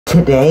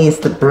Today is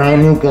the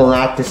brand new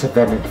Galactus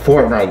event in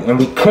Fortnite, and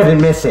we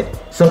couldn't miss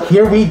it. So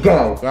here we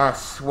go.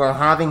 Yes, we're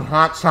having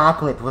hot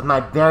chocolate with my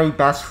very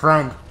best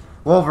friend,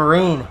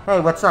 Wolverine. Hey,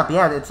 what's up?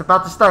 Yeah, it's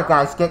about to start,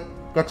 guys. Get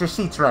your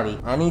seats ready.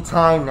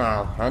 Anytime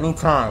now.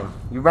 Anytime.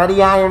 You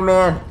ready, Iron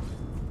Man?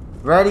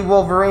 Ready,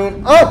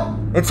 Wolverine? Oh!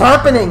 It's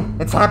happening!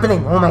 It's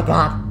happening! Oh my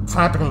god. It's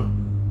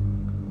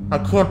happening. I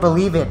can't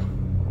believe it.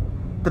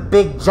 The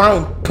big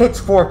giant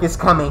pitchfork is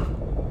coming.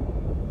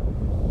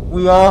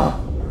 We all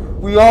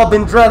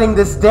been dreading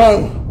this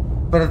day,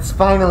 but it's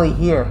finally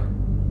here.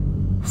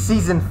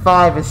 Season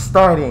 5 is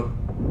starting.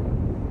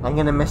 I'm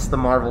gonna miss the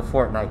Marvel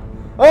Fortnite.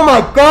 Oh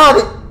my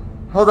god!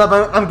 Hold up,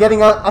 I'm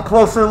getting a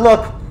closer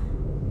look.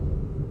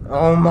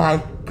 Oh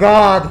my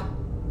god!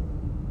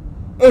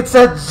 It's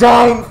a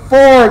giant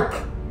fork!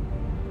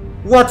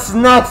 What's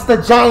next?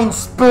 A giant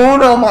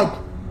spoon? Oh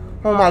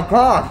my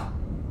god!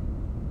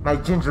 My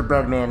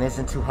gingerbread man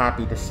isn't too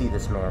happy to see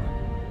this man.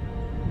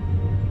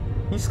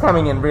 He's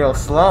coming in real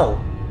slow.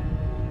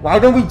 Why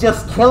don't we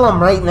just kill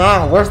him right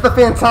now? Where's the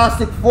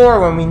Fantastic Four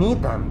when we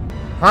need them?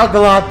 Hi,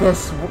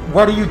 Galactus.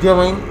 What are you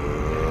doing?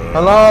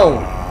 Hello.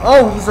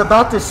 Oh, he's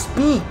about to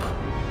speak.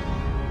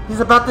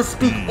 He's about to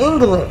speak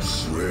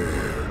English.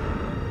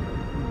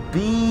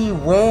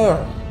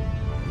 Beware.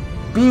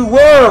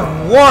 Beware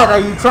of what? Are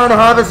you trying to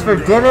have us for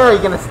dinner? Are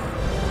you gonna...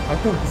 I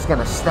think he's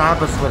gonna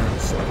stab us with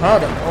his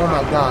head. Oh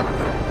my god.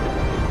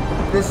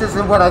 This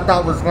isn't what I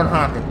thought was gonna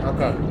happen.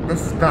 Okay,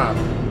 this is bad.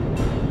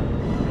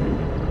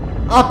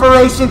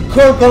 Operation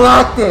Kill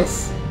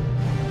Galactus!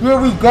 Here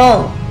we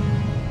go!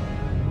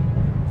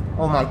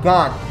 Oh my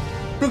god.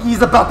 I think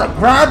he's about to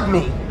grab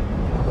me!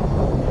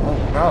 Oh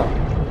no.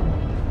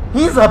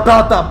 He's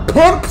about to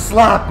pimp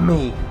slap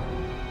me!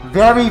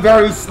 Very,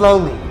 very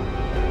slowly.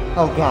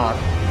 Oh god.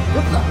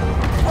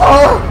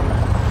 Oh!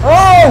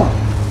 Oh!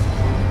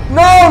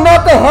 No,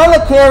 not the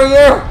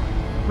helicarrier!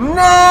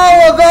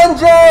 No!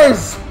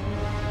 Avengers!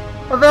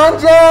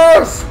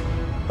 Avengers!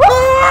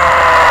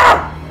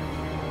 Ah!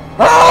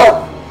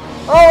 Help!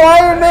 Oh,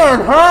 Iron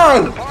Man,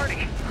 hi!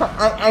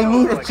 I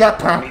need a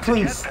jetpack,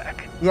 please.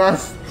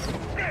 Yes.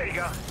 There you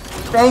go.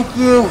 Thank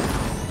you.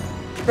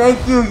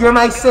 Thank you, you're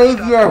my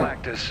savior.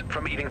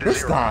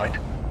 This guy.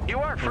 You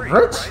are free,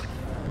 Rich? right?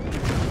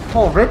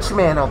 Oh, rich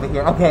man over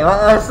here. Okay,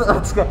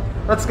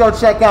 let's go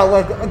check out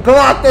what...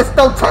 Galactus,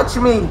 don't touch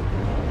me!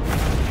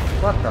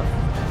 What the...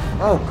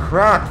 Oh,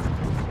 crap.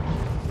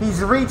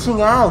 He's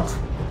reaching out.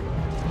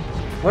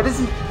 What is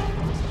he...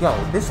 Yo,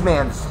 this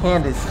man's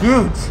hand is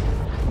huge.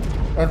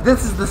 If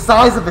this is the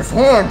size of his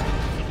hand,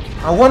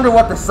 I wonder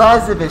what the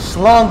size of his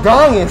schlong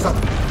dong is.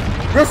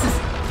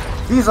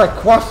 These are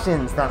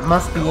questions that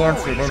must be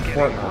answered in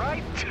Fortnite.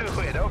 Right to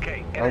it.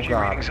 Okay, energy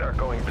readings are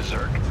going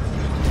berserk.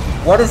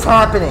 What is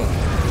happening?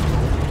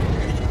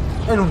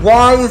 And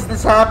why is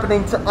this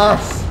happening to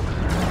us?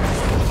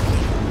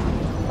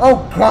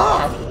 Oh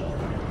god!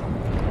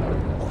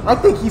 I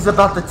think he's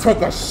about to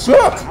take a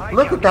shit!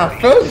 Look at that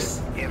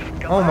face!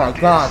 Oh my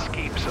god.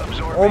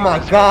 Oh my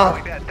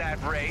god.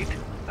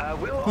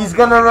 He's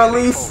gonna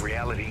release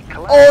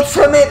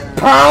ultimate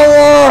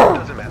power!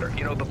 Doesn't matter.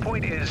 You know, the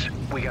point is,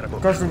 we gotta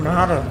move. Doesn't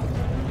matter.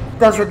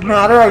 Doesn't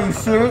matter? Are you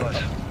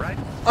serious?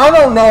 I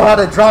don't know how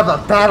to drive a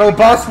battle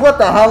bus. What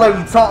the hell are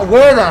you talking?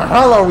 Where the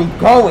hell are we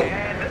going?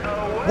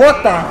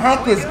 What the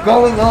heck is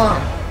going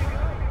on?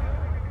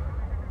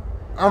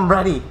 I'm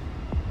ready.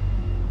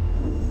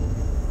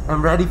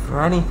 I'm ready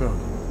for anything.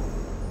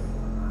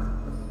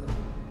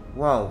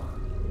 Whoa.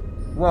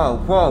 Whoa,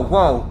 whoa,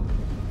 whoa.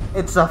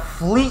 It's a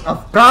fleet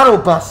of battle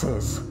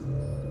buses.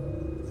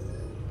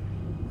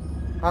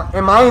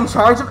 Am I in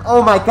charge of...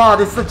 Oh my god,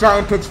 it's the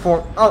giant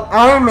pitchfork. Oh,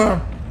 Iron Man.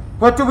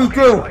 What do we do?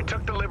 So I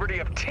took the liberty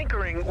of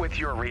tinkering with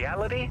your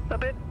reality a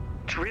bit.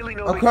 It's really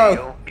no big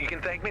deal. You can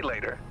thank me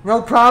later.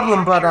 No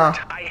problem, but I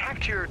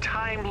hacked your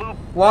time loop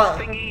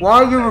why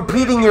are you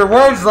repeating your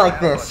words like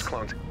this?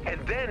 And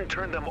then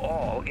turned them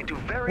all into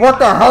very... What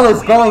the hell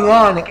is going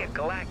on?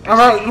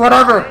 Alright,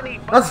 whatever.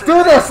 Let's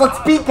do this. Let's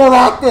beat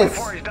Galactus.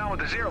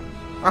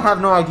 I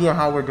have no idea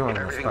how we're doing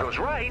this, but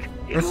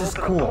this is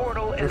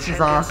cool. This is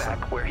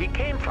awesome.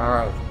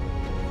 Alright.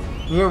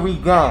 Here we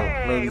go,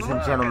 ladies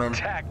and gentlemen.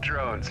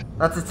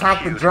 Let's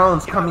attack the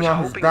drones coming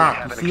out his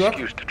back. You see it?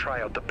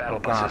 Oh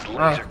god.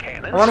 Alright.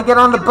 I want to get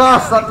on the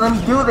bus. Let me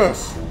do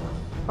this.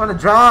 I want to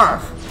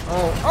drive.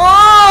 Oh.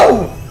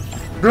 Oh!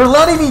 They're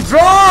letting me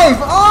drive!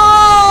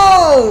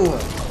 Oh!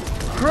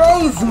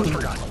 Crazy!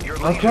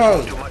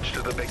 Okay.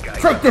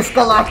 Take this,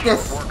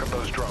 Galactus!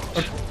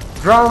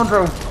 Drones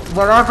or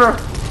whatever.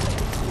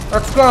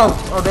 Let's go!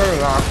 Oh, there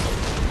they are.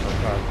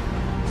 Okay.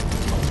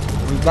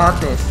 We got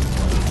this.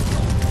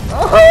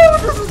 Oh,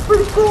 this is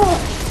pretty cool!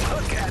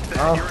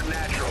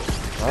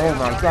 Oh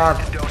my god.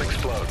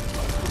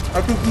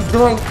 I think he's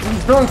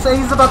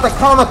about to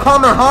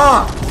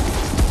Kamehameha!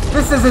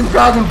 This isn't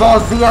Dragon Ball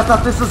Z, I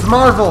thought this was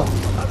Marvel!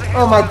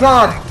 Oh my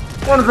god!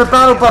 One of the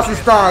battle buses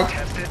died!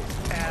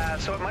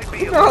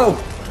 No!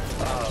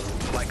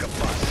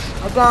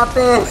 I got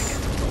this!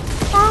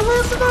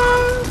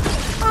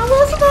 Elizabeth!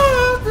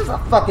 Elizabeth! There's a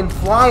fucking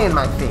fly in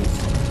my face.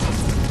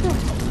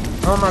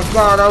 Oh my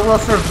god, I will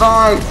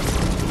survive!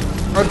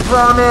 I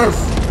promise!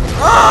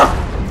 Ah!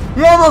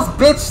 You almost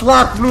bitch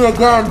slapped me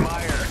again!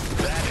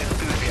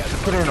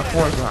 Couldn't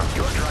afford that.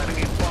 You're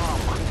driving a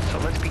bomb, so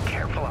let's be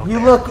careful out You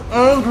there. look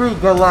angry,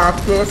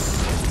 Galactus.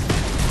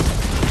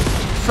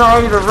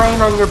 Sorry to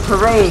rain on your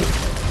parade.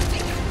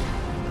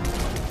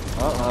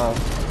 Uh-oh.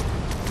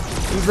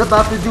 He's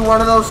about to do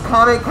one of those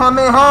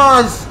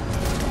Kamehas!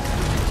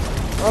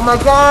 Oh my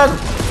god!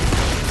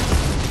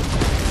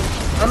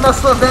 I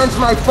must avenge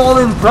my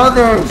fallen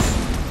brothers!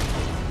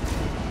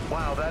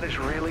 Wow, that is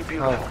really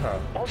beautiful. Okay.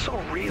 Also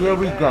really Here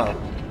we bad. go.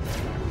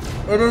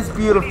 It is We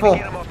beautiful. need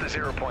to get him off the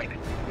 0 point.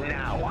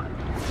 Now.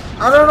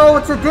 I don't know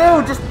what to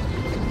do, just...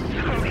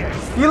 Okay.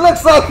 He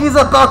looks like he's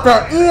about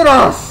to eat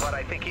us! But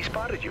I think he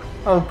spotted you.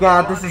 Oh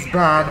god, this is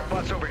bad. The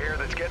bus over here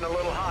that's getting a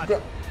little hot.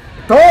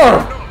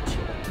 Thor!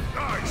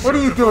 What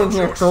are you doing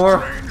here, Thor?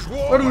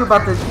 What are you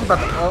about to...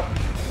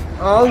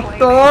 Oh,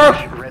 Thor!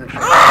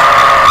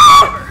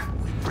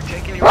 We're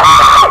taking you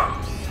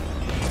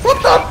What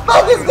the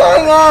fuck is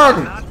going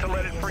on? not to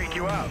let it freak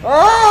you out.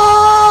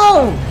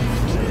 Oh!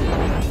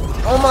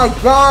 Oh my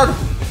god!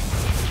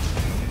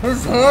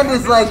 His hand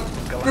is like...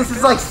 This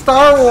is like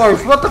Star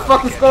Wars! What the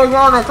fuck is going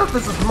on? I thought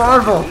this was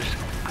Marvel!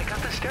 I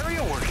got the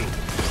stereo working.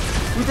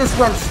 We just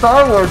went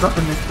Star Wars up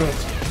in this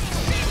bitch.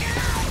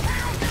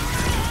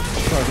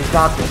 Okay, we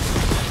got this.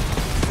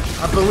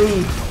 I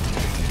believe.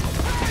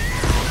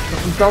 If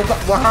we don't...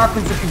 What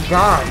happens if we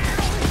die?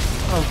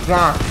 Oh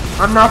god.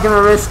 I'm not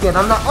gonna risk it.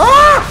 I'm not...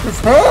 Ah! His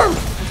hand!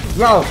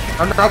 Yo,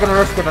 I'm not gonna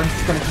risk it. I'm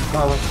just gonna keep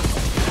going.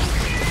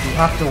 We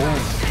have to win.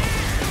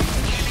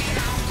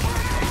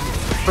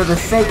 For the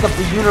sake of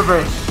the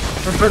universe.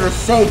 And for the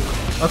sake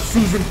of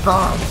Season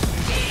 5.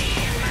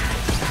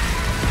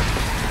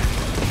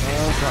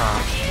 Oh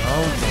god.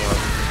 Oh lord.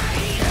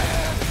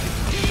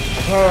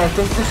 Okay, I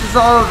think this is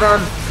all of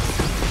them.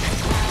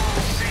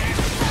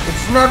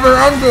 It's never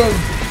ending.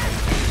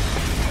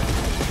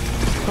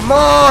 Come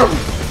on!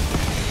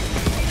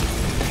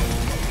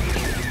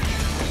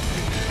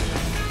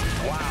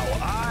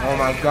 Oh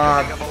my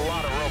god.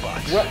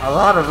 What? A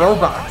lot of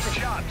robots.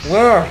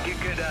 Where?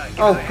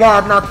 Oh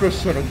god, not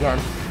this shit again.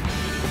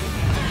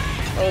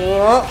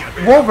 Oh,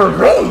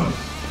 Wolverine!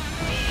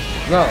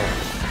 Yo,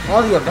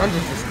 all the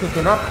Avengers is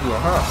kicking up here,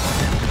 huh?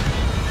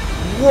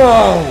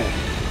 Whoa!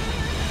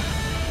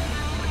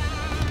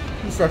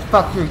 He said,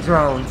 fuck your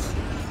drones.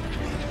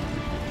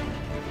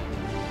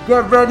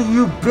 Get ready,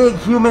 you big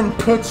human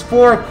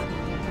pitchfork!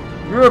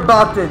 You're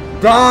about to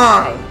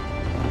die!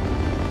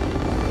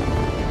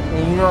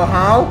 And you know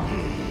how?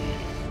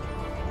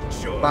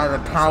 By the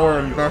power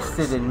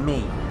invested in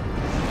me.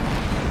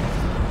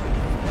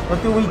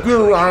 What do we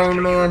do,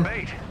 Iron Man?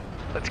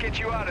 Let's get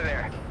you out of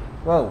there.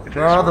 Whoa,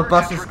 where are all the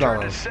buses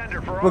going?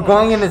 We're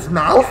going in his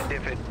mouth? And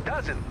if it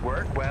doesn't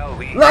work, well,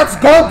 we... Let's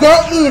go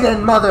get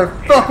Eden,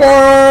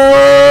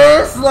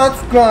 motherfuckers!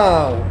 Let's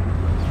go!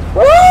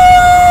 Woo!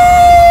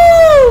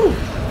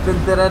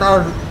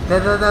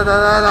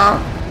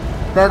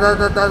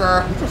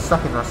 He's just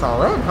sucking us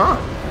all in, huh?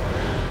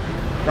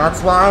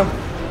 That's why,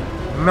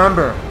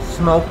 remember,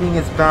 smoking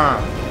is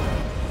bad.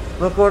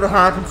 Look what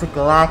happened to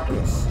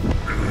Galactus.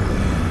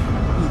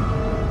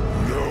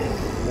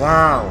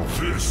 Wow.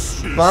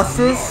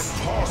 Buses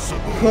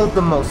killed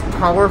the most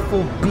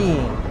powerful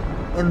being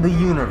in the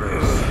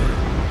universe.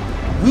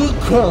 We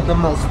killed the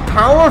most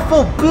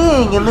powerful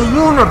being in the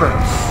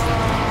universe.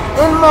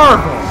 In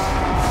Marvel.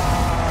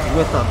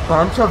 With a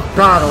bunch of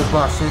battle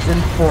buses in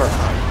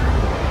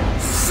Fortnite.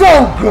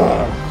 So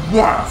good!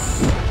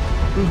 Yes!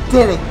 We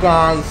did it,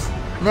 guys.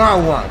 Now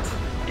what?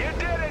 You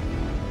did it!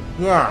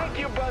 Yeah. Thank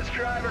you, bus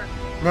driver.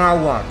 Now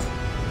what?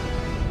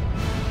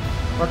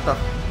 What the...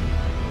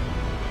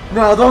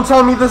 No, don't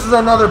tell me this is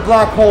another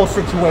black hole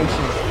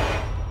situation.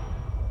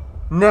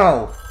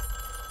 No.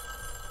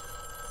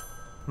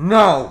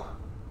 No.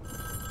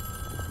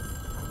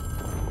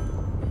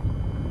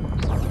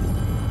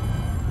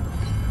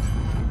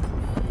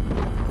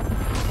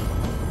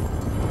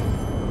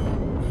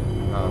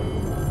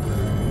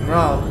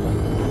 No.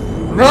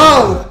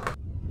 No!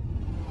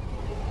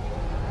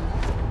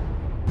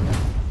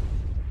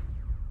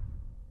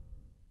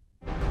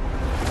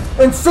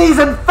 In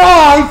Season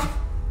 5?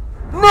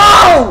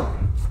 No!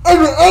 In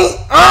 8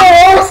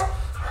 hours?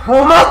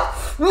 Oh my...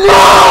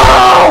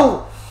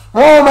 No!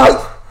 Oh my...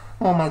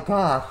 Oh my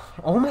god.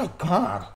 Oh my god.